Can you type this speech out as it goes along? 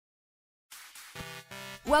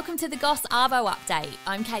Welcome to the Goss Arvo Update.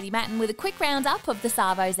 I'm Katie Matten with a quick roundup of the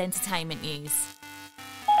Savo's entertainment news.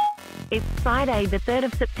 It's Friday, the 3rd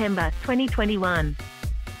of September, 2021.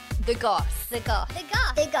 The Goss. The Goss. The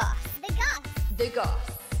Goss. The Goss. The Goss. The Goss.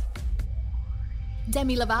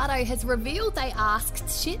 Demi Lovato has revealed they asked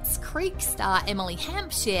Schitt's Creek star Emily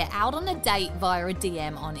Hampshire out on a date via a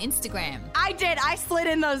DM on Instagram. I did. I slid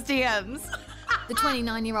in those DMs. The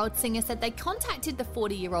 29-year-old singer said they contacted the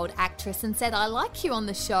 40-year-old actress and said, "I like you on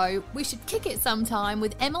the show. We should kick it sometime,"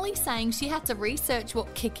 with Emily saying she had to research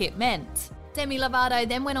what kick it meant. Demi Lovato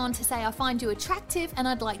then went on to say, "I find you attractive and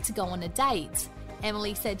I'd like to go on a date."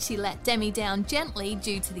 Emily said she let Demi down gently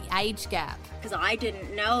due to the age gap. Because I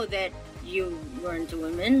didn't know that you were into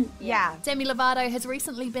women. Yeah. Demi Lovato has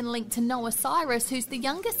recently been linked to Noah Cyrus, who's the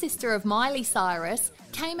younger sister of Miley Cyrus,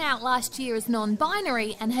 came out last year as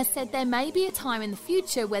non-binary and has said there may be a time in the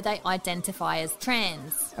future where they identify as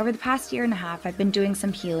trans. Over the past year and a half, I've been doing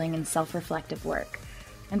some healing and self-reflective work.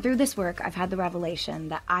 And through this work, I've had the revelation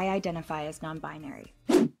that I identify as non-binary.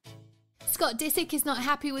 Scott Disick is not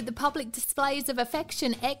happy with the public displays of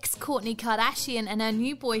affection Kourtney Kardashian and her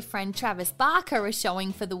new boyfriend Travis Barker are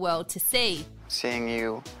showing for the world to see. Seeing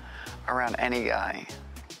you around any guy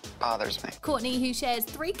bothers me. Kourtney, who shares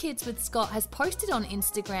 3 kids with Scott, has posted on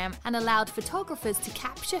Instagram and allowed photographers to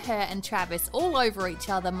capture her and Travis all over each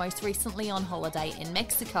other, most recently on holiday in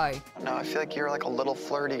Mexico. No, I feel like you're like a little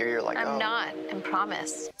flirty, or you're like, I'm not, I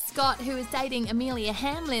promise. Scott, who is dating Amelia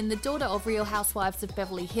Hamlin, the daughter of Real Housewives of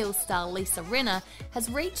Beverly Hills star Lisa Rinna,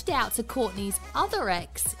 has reached out to Kourtney's other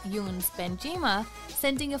ex, Yunes Benjima,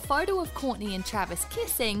 sending a photo of Kourtney and Travis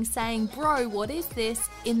kissing, saying, "Bro, what is this?"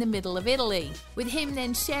 in the middle of Italy, with him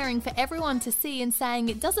then sharing for everyone to see and saying,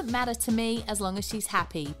 "It doesn't matter to me as long as she's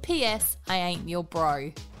happy. P.S. I ain't your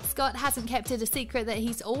bro." Scott hasn't kept it a secret that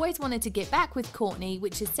he's always wanted to get back with Kourtney,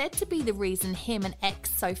 which is said to be the reason him and ex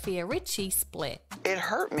Sophia Richie split. It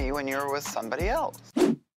hurt me when you were with somebody else.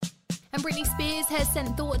 And Britney Spears has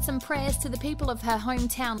sent thoughts and prayers to the people of her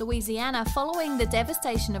hometown, Louisiana, following the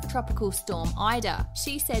devastation of Tropical Storm Ida.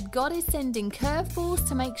 She said God is sending curveballs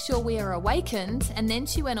to make sure we are awakened, and then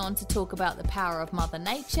she went on to talk about the power of Mother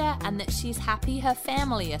Nature and that she's happy her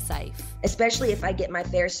family are safe. Especially if I get my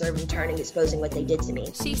fair serve in turning exposing what they did to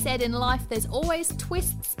me. She said in life there's always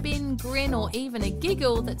twist, spin, grin, or even a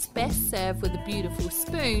giggle that's best served with a beautiful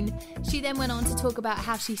spoon. She then went on to talk about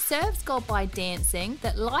how she serves God by dancing,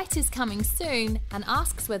 that light is coming soon, and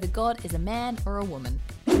asks whether God is a man or a woman.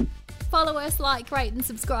 Follow us, like, rate and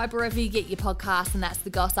subscribe wherever you get your podcasts, and that's the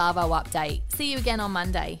Goss Arvo Update. See you again on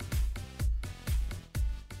Monday.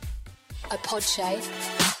 A Podshape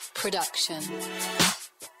production.